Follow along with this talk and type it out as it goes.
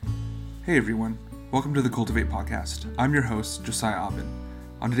Hey everyone, welcome to the Cultivate podcast. I'm your host, Josiah Aubin.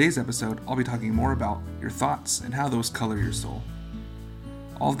 On today's episode, I'll be talking more about your thoughts and how those color your soul.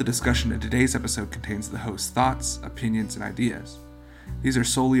 All of the discussion in today's episode contains the host's thoughts, opinions, and ideas. These are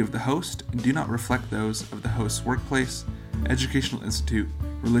solely of the host and do not reflect those of the host's workplace, educational institute,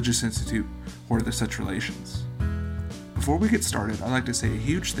 religious institute, or other such relations. Before we get started, I'd like to say a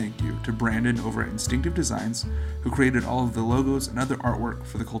huge thank you to Brandon over at Instinctive Designs, who created all of the logos and other artwork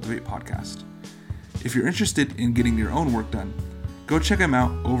for the Cultivate podcast. If you're interested in getting your own work done, go check him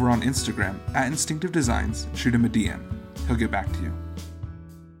out over on Instagram at Instinctive Designs and shoot him a DM. He'll get back to you.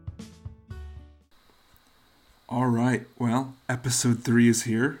 Alright, well, episode 3 is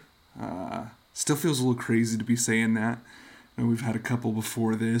here. Still feels a little crazy to be saying that. I know we've had a couple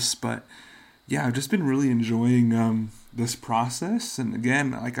before this, but yeah, I've just been really enjoying this process. And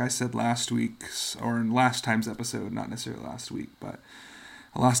again, like I said last week, or in last time's episode, not necessarily last week, but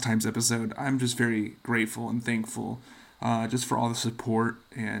last time's episode, I'm just very grateful and thankful just for all the support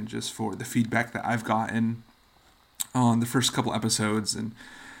and just for the feedback that I've gotten on the first couple episodes. And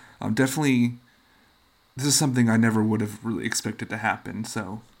definitely, this is something I never would have really expected to happen.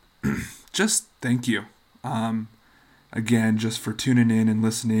 So just thank you. Again, just for tuning in and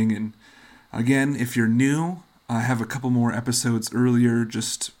listening. And again, if you're new, I have a couple more episodes earlier,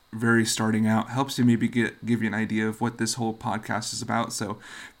 just very starting out. Helps you maybe give you an idea of what this whole podcast is about. So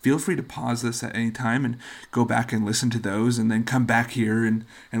feel free to pause this at any time and go back and listen to those, and then come back here and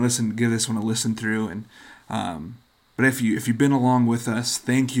listen. Give this one a listen through. And but if you've been along with us,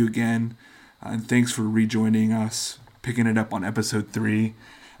 thank you again, and thanks for rejoining us, picking it up on episode 3.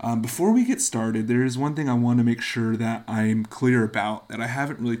 Before we get started, there is one thing I want to make sure that I'm clear about that I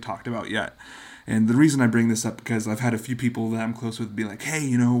haven't really talked about yet. And the reason I bring this up because I've had a few people that I'm close with be like,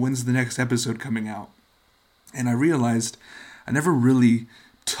 hey, when's the next episode coming out? And I realized I never really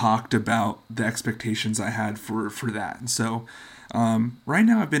talked about the expectations I had for that. And so right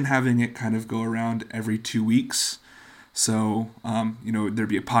now I've been having it kind of go around every 2 weeks. So, there'd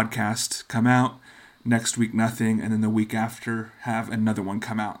be a podcast come out, next week nothing, and then the week after have another one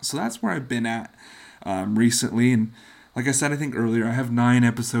come out. So that's where I've been at recently. And like I said, I think earlier, I have 9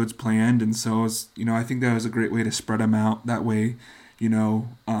 episodes planned, and so I think that was a great way to spread them out. That way,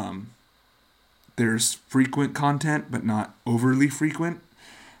 there's frequent content, but not overly frequent.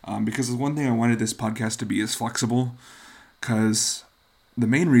 Because one thing I wanted this podcast to be is flexible, because the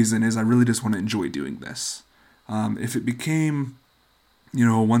main reason is I really just want to enjoy doing this. If it became,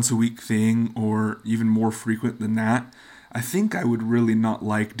 a once a week thing or even more frequent than that, I think I would really not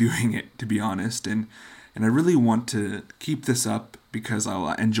like doing it, to be honest. And I really want to keep this up because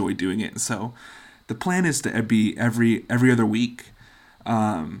I'll enjoy doing it. So the plan is to be every other week.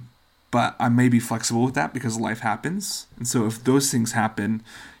 But I may be flexible with that because life happens. And so if those things happen,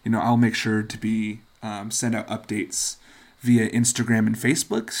 I'll make sure to be send out updates via Instagram and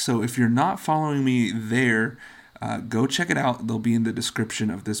Facebook. So if you're not following me there, go check it out. They'll be in the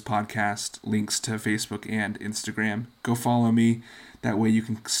description of this podcast, links to Facebook and Instagram. Go follow me. That way you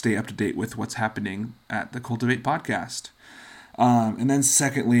can stay up to date with what's happening at the Cultivate podcast. And then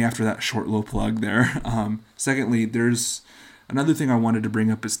secondly, after that short little plug there, secondly, there's another thing I wanted to bring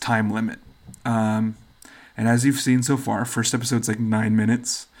up is time limit. And as you've seen so far, first episode's like 9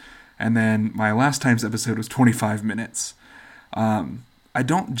 minutes. And then my last time's episode was 25 minutes. I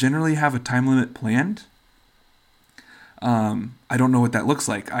don't generally have a time limit planned. I don't know what that looks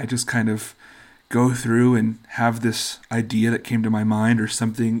like. I just kind of go through and have this idea that came to my mind or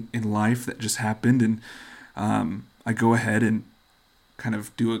something in life that just happened. And I go ahead and kind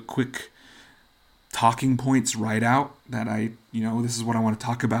of do a quick talking points write out that this is what I want to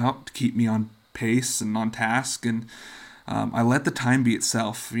talk about to keep me on pace and on task. And I let the time be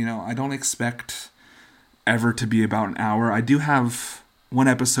itself. I don't expect ever to be about an hour. I do have one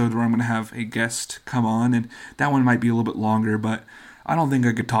episode where I'm going to have a guest come on, and that one might be a little bit longer, but I don't think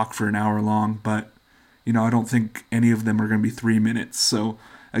I could talk for an hour long. But, I don't think any of them are going to be 3 minutes. So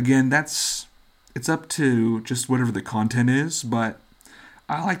again, it's up to just whatever the content is, but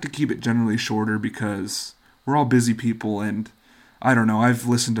I like to keep it generally shorter because we're all busy people, and I don't know, I've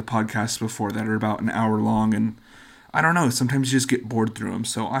listened to podcasts before that are about an hour long, and I don't know, sometimes you just get bored through them.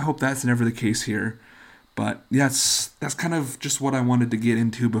 So I hope that's never the case here. But yeah, that's kind of just what I wanted to get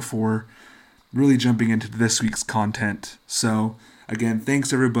into before really jumping into this week's content. So again,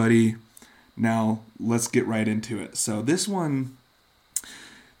 thanks everybody. Now let's get right into it. So this one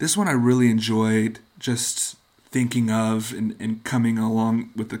I really enjoyed just thinking of and coming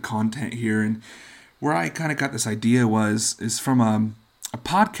along with the content here. And where I kind of got this idea is from a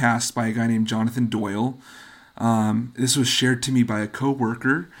podcast by a guy named Jonathan Doyle. This was shared to me by a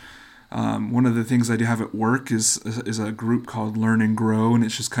coworker. One of the things I do have at work is a group called Learn and Grow, and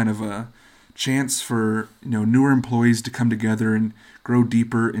it's just kind of a chance for newer employees to come together and grow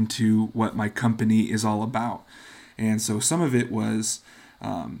deeper into what my company is all about. And so some of it was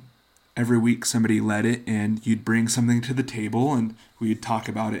every week somebody led it, and you'd bring something to the table and we'd talk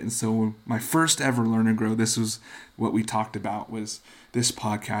about it. And so my first ever Learn and Grow, this was what we talked about, was this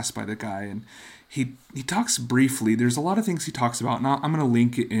podcast by the guy. And he talks briefly. There's a lot of things he talks about, and I'm going to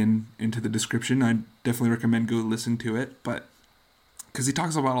link it into the description. I definitely recommend go listen to it, but because he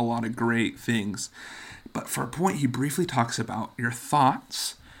talks about a lot of great things. But for a point, he briefly talks about your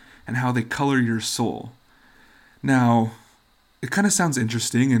thoughts and how they color your soul. Now, it kind of sounds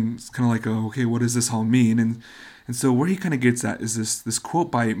interesting, and it's kind of like, oh, okay, what does this all mean? And so where he kind of gets at is this quote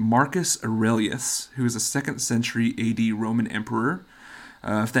by Marcus Aurelius, who is a 2nd century AD Roman emperor.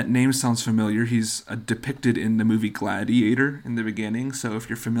 If that name sounds familiar, he's depicted in the movie Gladiator in the beginning. So if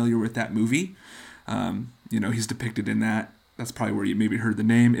you're familiar with that movie, he's depicted in that. That's probably where you maybe heard the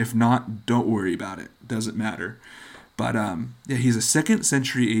name. If not, don't worry about it. Doesn't matter. But he's a 2nd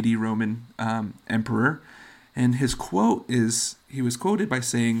century AD Roman emperor. And his quote is, he was quoted by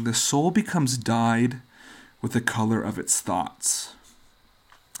saying, "The soul becomes dyed with the color of its thoughts."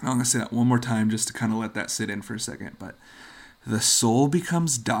 I'm going to say that one more time just to kind of let that sit in for a second. But the soul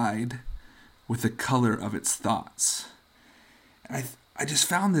becomes dyed with the color of its thoughts. And I just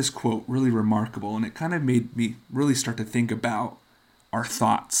found this quote really remarkable, and it kind of made me really start to think about our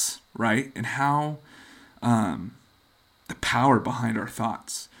thoughts, right? And how the power behind our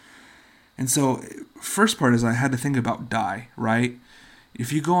thoughts. And so first part is I had to think about dye, right?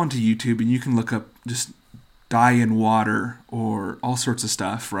 If you go onto YouTube and you can look up just dye in water or all sorts of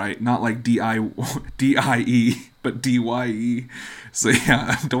stuff, right? Not like D-I-E, but D-Y-E. So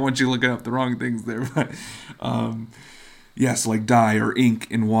yeah, I don't want you looking up the wrong things there. But yes, like dye or ink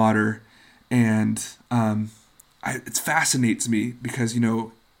in water. And it fascinates me because,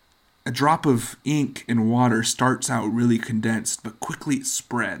 a drop of ink in water starts out really condensed, but quickly it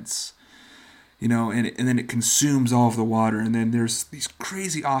spreads. And then it consumes all of the water. And then there's these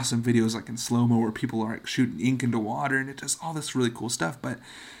crazy awesome videos like in slow-mo where people are like shooting ink into water, and it does all this really cool stuff. But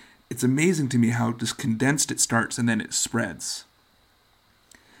it's amazing to me how just condensed it starts and then it spreads.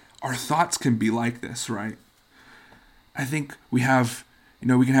 Our thoughts can be like this, right? I think we have,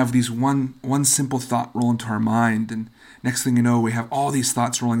 we can have these one simple thought roll into our mind, and next thing you know, we have all these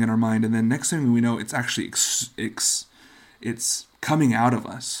thoughts rolling in our mind, and then next thing we know, it's actually it's coming out of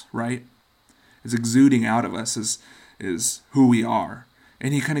us, right? Is exuding out of us is who we are.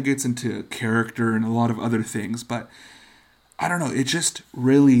 And he kind of gets into character and a lot of other things, but I don't know, it just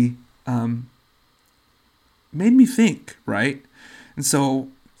really made me think, right? And so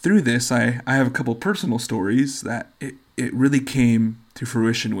through this, I have a couple personal stories that it really came to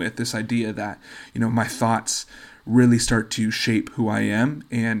fruition with, this idea that, my thoughts really start to shape who I am,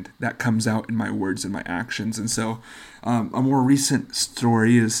 and that comes out in my words and my actions. And so a more recent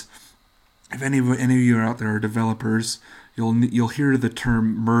story is, if any of you out there are developers, you'll hear the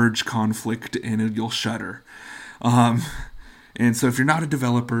term merge conflict and you'll shudder. And so if you're not a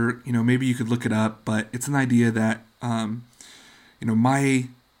developer, maybe you could look it up, but it's an idea that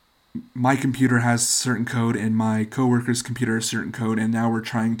my computer has certain code and my coworker's computer has certain code, and now we're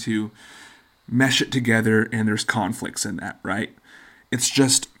trying to mesh it together, and there's conflicts in that, right? It's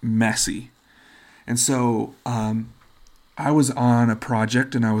just messy. And so I was on a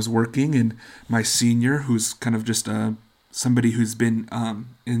project and I was working, and my senior, who's kind of just somebody who's been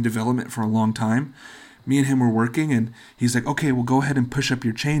in development for a long time, me and him were working, and he's like, okay, well, go ahead and push up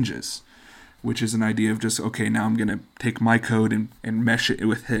your changes, which is an idea of just, okay, now I'm going to take my code and mesh it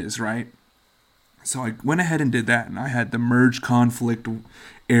with his, right? So I went ahead and did that, and I had the merge conflict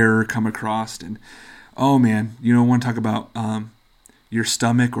error come across, and oh man, want to talk about your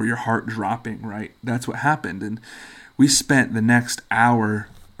stomach or your heart dropping, right? That's what happened. And we spent the next hour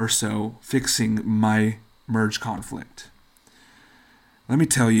or so fixing my merge conflict. Let me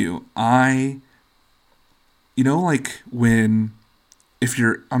tell you, I'm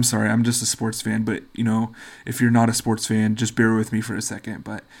sorry, I'm just a sports fan, but if you're not a sports fan, just bear with me for a second.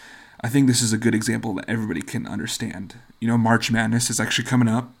 But I think this is a good example that everybody can understand. March Madness is actually coming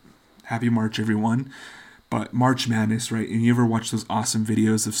up. Happy March, everyone. But March Madness, right? And you ever watch those awesome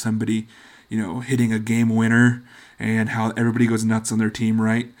videos of somebody, hitting a game winner and how everybody goes nuts on their team,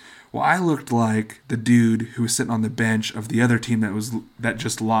 right? Well, I looked like the dude who was sitting on the bench of the other team that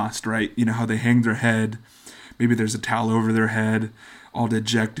just lost, right? How they hang their head. Maybe there's a towel over their head, all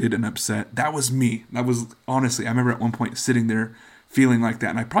dejected and upset. That was me. That was, honestly, I remember at one point sitting there feeling like that.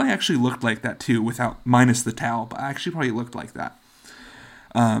 And I probably actually looked like that too, minus the towel, but I actually probably looked like that.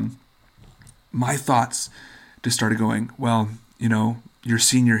 my thoughts just started going, well, your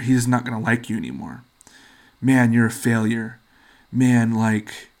senior, he's not going to like you anymore. Man, you're a failure. Man,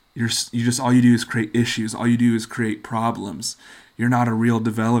 like, all you do is create issues. All you do is create problems. You're not a real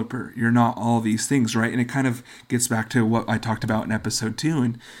developer. You're not all these things, right? And it kind of gets back to what I talked about in episode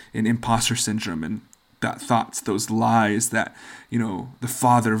 2 in imposter syndrome and that thoughts, those lies that, the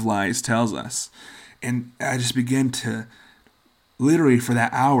father of lies tells us. And I just began to literally for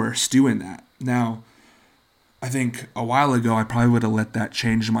that hour stew in that. Now, I think a while ago I probably would have let that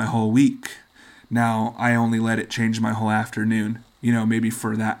change my whole week. Now I only let it change my whole afternoon, maybe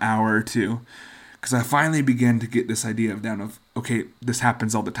for that hour or two. Because I finally began to get this idea of, okay, this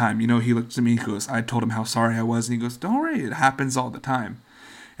happens all the time. He looked at me, he goes, I told him how sorry I was, and he goes, don't worry, it happens all the time.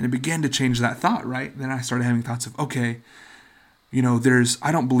 And it began to change that thought, right? Then I started having thoughts of, okay,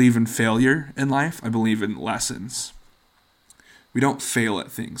 I don't believe in failure in life, I believe in lessons. We don't fail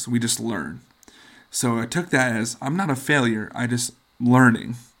at things, we just learn. So I took that as, I'm not a failure, I just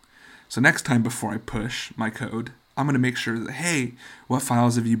learning. So next time before I push my code, I'm going to make sure that, hey, what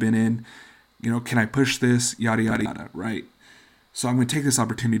files have you been in? Can I push this? Yada, yada, yada, right? So I'm going to take this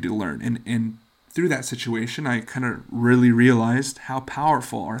opportunity to learn. And through that situation, I kind of really realized how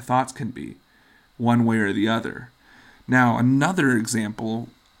powerful our thoughts can be, one way or the other. Now, another example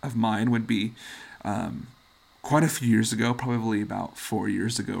of mine would be quite a few years ago, probably about 4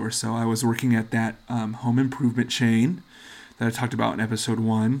 years ago or so. I was working at that home improvement chain that I talked about in episode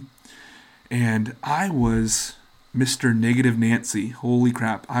 1. And I was Mr. Negative Nancy. Holy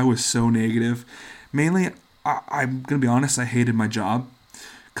crap. I was so negative. Mainly, I'm going to be honest, I hated my job.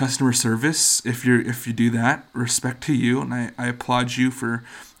 Customer service, if you do that, respect to you. And I applaud you for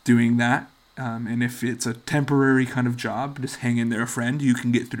doing that. And if it's a temporary kind of job, just hang in there, friend. You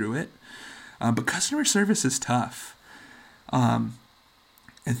can get through it. But customer service is tough. And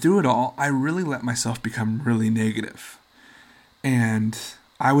through it all, I really let myself become really negative. And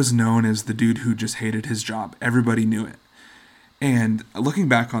I was known as the dude who just hated his job. Everybody knew it. And looking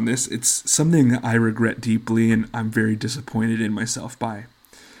back on this, it's something that I regret deeply and I'm very disappointed in myself by.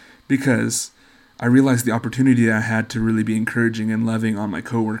 Because I realized the opportunity I had to really be encouraging and loving on my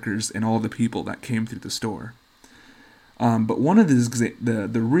coworkers and all the people that came through the store. But one of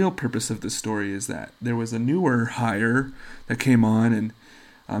the real purpose of this story is that there was a newer hire that came on,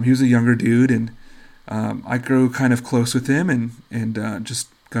 and he was a younger dude, and I grew kind of close with him and just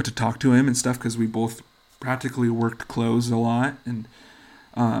got to talk to him and stuff because we both practically worked close a lot. And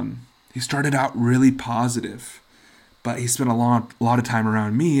he started out really positive, but he spent a lot of time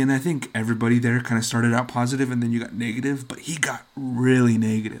around me. And I think everybody there kind of started out positive, and then you got negative, but he got really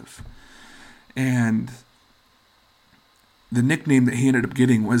negative. And the nickname that he ended up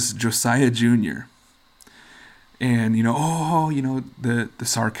getting was Josiah Jr. And, the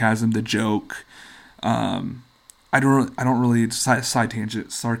sarcasm, the joke. I don't really side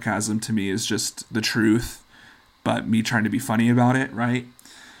tangent. Sarcasm to me is just the truth, but me trying to be funny about it, right?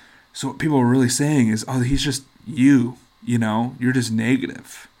 So what people were really saying is, oh, he's just you're just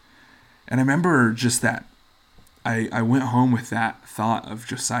negative. And I remember just that. I went home with that thought of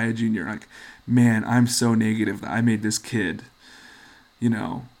Josiah Jr. Like, man, I'm so negative that I made this kid,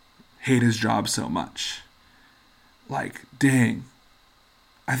 hate his job so much. Like, dang.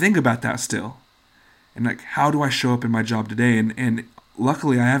 I think about that still. And like, how do I show up in my job today? And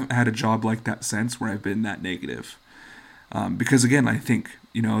luckily, I haven't had a job like that since where I've been that negative. Because again, I think,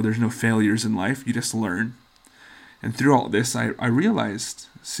 there's no failures in life. You just learn. And through all this, I realized,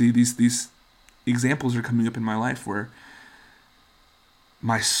 see, these examples are coming up in my life where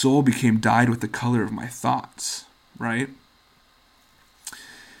my soul became dyed with the color of my thoughts, right?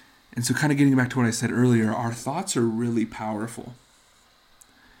 And so kind of getting back to what I said earlier, our thoughts are really powerful.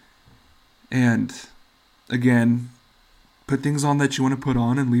 And again, put things on that you want to put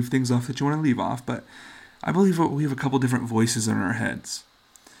on and leave things off that you want to leave off. But I believe we have a couple different voices in our heads.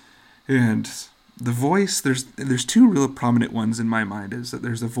 And the voice, there's two real prominent ones in my mind, is that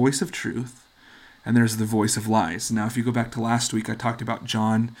there's the voice of truth and there's the voice of lies. Now, if you go back to last week, I talked about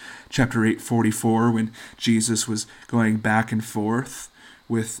John chapter 8:44, when Jesus was going back and forth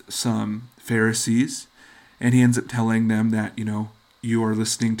with some Pharisees, and he ends up telling them that, you are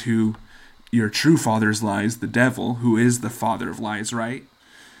listening to your true father's lies, the devil, who is the father of lies, right?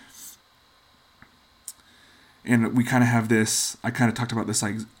 And we kind of have this, I kind of talked about this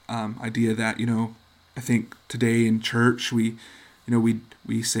idea that, I think today in church, we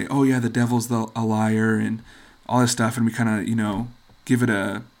say, oh yeah, the devil's a liar and all this stuff. And we kind of, give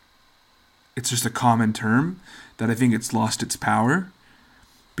it it's just a common term that I think it's lost its power,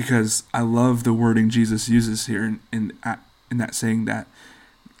 because I love the wording Jesus uses here in that saying that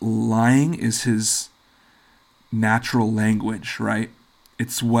lying is his natural language, right?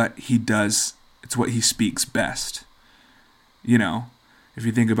 It's what he does. It's what he speaks best. You know, if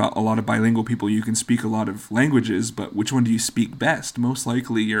you think about a lot of bilingual people, you can speak a lot of languages, but which one do you speak best? Most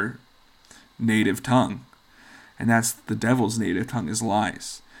likely your native tongue. And that's the devil's native tongue, is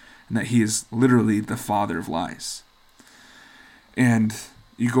lies. And that he is literally the father of lies. And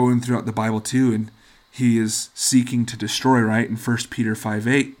you go in throughout the Bible too, and he is seeking to destroy, right? In 1 Peter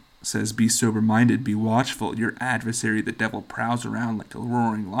 5:8 says, "Be sober-minded, be watchful. Your adversary, the devil, prowls around like a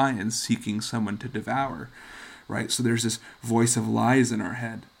roaring lion, seeking someone to devour." Right? So there's this voice of lies in our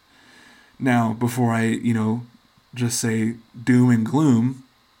head. Now, before I, just say doom and gloom,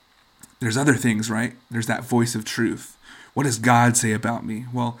 there's other things, right? There's that voice of truth. What does God say about me?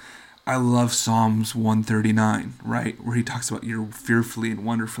 Well, I love Psalms 139, right? Where he talks about you're fearfully and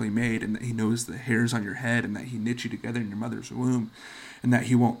wonderfully made, and that he knows the hairs on your head, and that he knit you together in your mother's womb, and that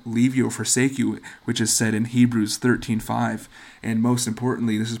he won't leave you or forsake you, which is said in Hebrews 13:5. And most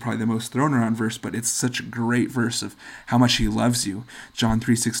importantly, this is probably the most thrown around verse, but it's such a great verse of how much he loves you. John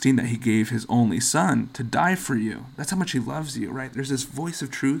 3:16, that he gave his only son to die for you. That's how much he loves you, right? There's this voice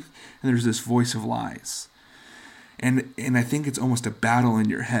of truth, and there's this voice of lies. And I think it's almost a battle in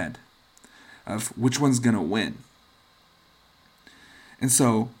your head of which one's going to win. And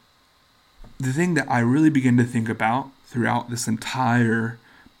so the thing that I really begin to think about throughout this entire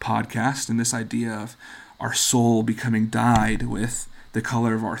podcast, and this idea of our soul becoming dyed with the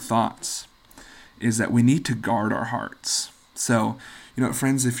color of our thoughts, is that we need to guard our hearts. So,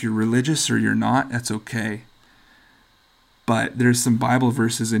 friends, if you're religious or you're not, that's okay. But there's some Bible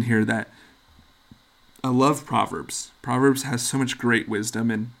verses in here that I love. Proverbs. Proverbs has so much great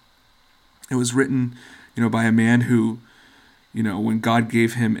wisdom, and it was written, by a man who, when God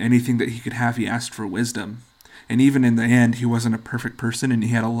gave him anything that he could have, he asked for wisdom. And even in the end, he wasn't a perfect person, and he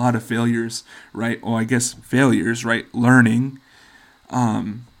had a lot of failures, right? Well, I guess failures, right? Learning.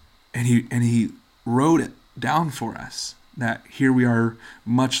 And he wrote it down for us, that here we are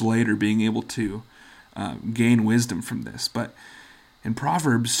much later being able to gain wisdom from this. But in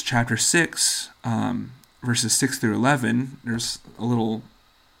Proverbs chapter 6, verses 6 through 11, there's a little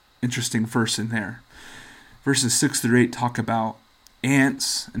interesting verse in there. Verses 6 through 8 talk about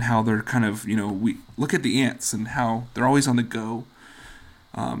ants and how they're kind of, we look at the ants and how they're always on the go.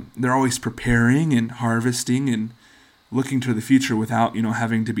 They're always preparing and harvesting and looking to the future without,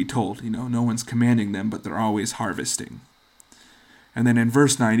 having to be told. No one's commanding them, but they're always harvesting. And then in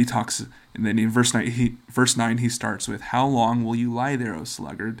verse 9 verse 9 he starts with, "How long will you lie there, O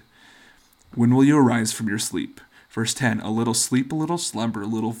sluggard? When will you arise from your sleep?" Verse 10, "A little sleep, a little slumber, a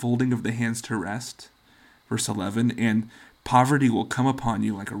little folding of the hands to rest." Verse 11, "And poverty will come upon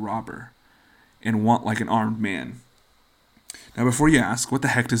you like a robber, and want like an armed man." Now, before you ask, what the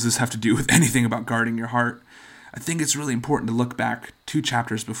heck does this have to do with anything about guarding your heart? I think it's really important to look back 2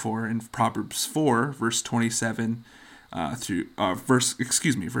 chapters before in Proverbs 4, verse 27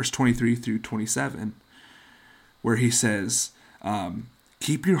 verse 23 through 27, where he says,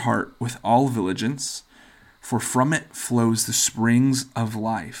 "Keep your heart with all diligence, for from it flows the springs of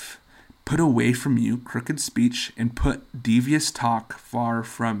life. Put away from you crooked speech, and put devious talk far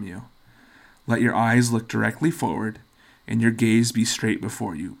from you. Let your eyes look directly forward, and your gaze be straight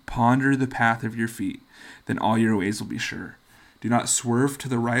before you. Ponder the path of your feet, then all your ways will be sure. Do not swerve to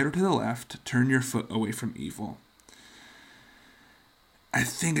the right or to the left. Turn your foot away from evil." I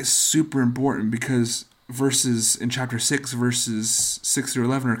think it's super important because verses in chapter 6, verses 6 through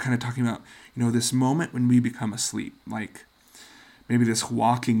 11 are kind of talking about, this moment when we become asleep, like maybe this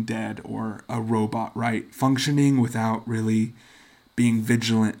walking dead or a robot, right? Functioning without really being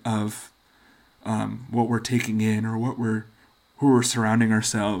vigilant of what we're taking in or who we're surrounding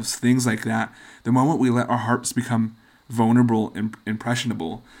ourselves, things like that. The moment we let our hearts become vulnerable and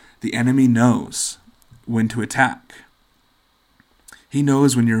impressionable, the enemy knows when to attack. He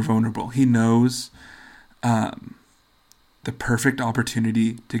knows when you're vulnerable. He knows the perfect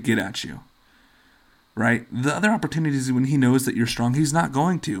opportunity to get at you, right? The other opportunities is when he knows that you're strong, he's not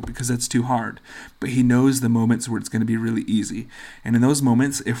going to, because that's too hard. But he knows the moments where it's going to be really easy. And in those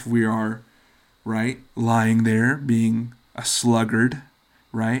moments, if we are, right, lying there, being a sluggard,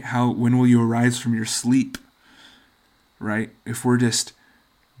 right? When will you arise from your sleep, right? If we're just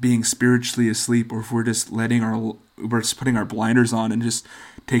being spiritually asleep, or if we're just we're just putting our blinders on and just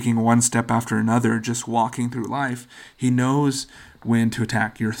taking one step after another, just walking through life, he knows when to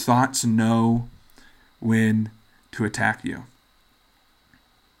attack. Your thoughts know when to attack you.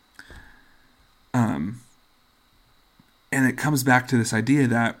 And it comes back to this idea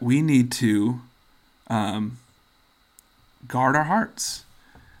that we need to guard our hearts.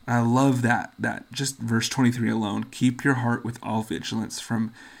 And I love that just verse 23 alone. Keep your heart with all vigilance.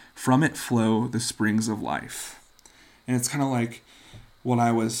 From it flow the springs of life. And it's kind of like what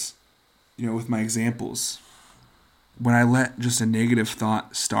I was, with my examples. When I let just a negative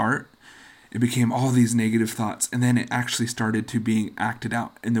thought start, it became all these negative thoughts. And then it actually started to being acted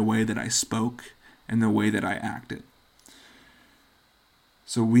out in the way that I spoke and the way that I acted.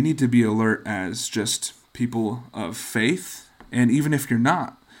 So we need to be alert as just people of faith. And even if you're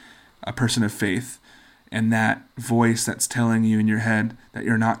not a person of faith, and that voice that's telling you in your head that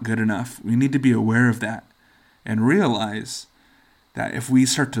you're not good enough, we need to be aware of that and realize that if we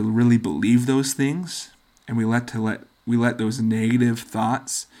start to really believe those things and we let those negative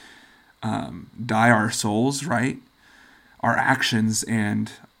thoughts dye our souls, right? Our actions and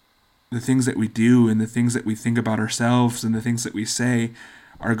the things that we do and the things that we think about ourselves and the things that we say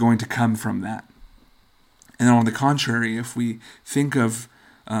are going to come from that. And on the contrary, if we think of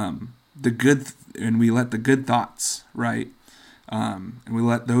the good and we let the good thoughts, right, and we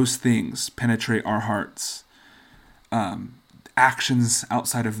let those things penetrate our hearts, actions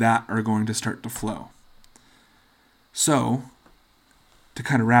outside of that are going to start to flow. So, to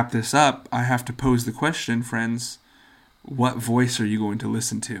kind of wrap this up, I have to pose the question, friends, what voice are you going to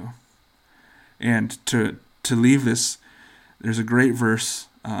listen to? And to leave this, there's a great verse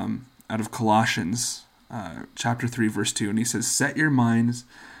out of Colossians chapter 3, verse 2, and he says, set your minds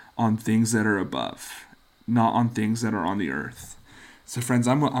on things that are above, not on things that are on the earth. So friends,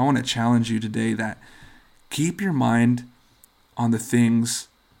 I want to challenge you today that keep your mind on the things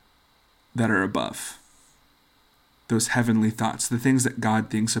that are above, those heavenly thoughts, the things that God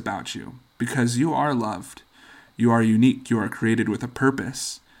thinks about you, because you are loved, you are unique, you are created with a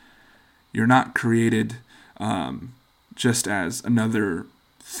purpose. You're not created just as another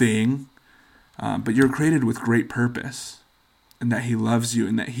thing, but you're created with great purpose, and that he loves you,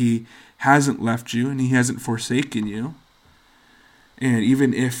 and that he hasn't left you, and he hasn't forsaken you. And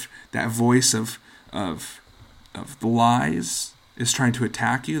even if that voice of the lies is trying to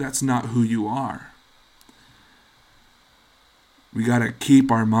attack you, that's not who you are. We got to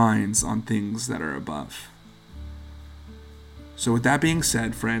keep our minds on things that are above. So with that being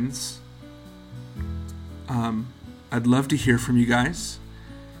said, friends, I'd love to hear from you guys.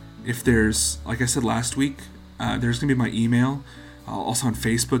 If there's, like I said last week, there's going to be my email, also on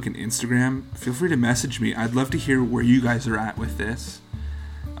Facebook and Instagram. Feel free to message me. I'd love to hear where you guys are at with this,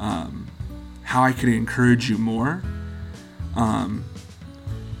 how I can encourage you more,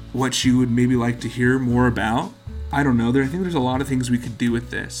 what you would maybe like to hear more about. I don't know. I think there's a lot of things we could do with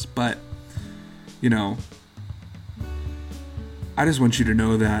this, but, I just want you to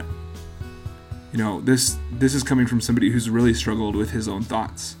know that, this is coming from somebody who's really struggled with his own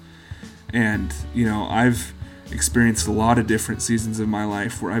thoughts. And, I've experienced a lot of different seasons of my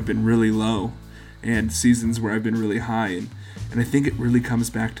life where I've been really low and seasons where I've been really high. And I think it really comes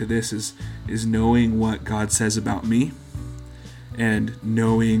back to this is knowing what God says about me and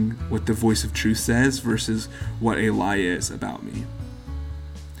knowing what the voice of truth says versus what a lie is about me.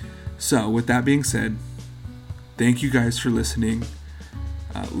 So with that being said, thank you guys for listening.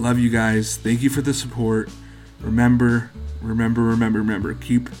 Love you guys. Thank you for the support. Remember,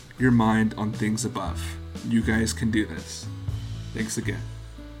 keep your mind on things above. You guys can do this. Thanks again.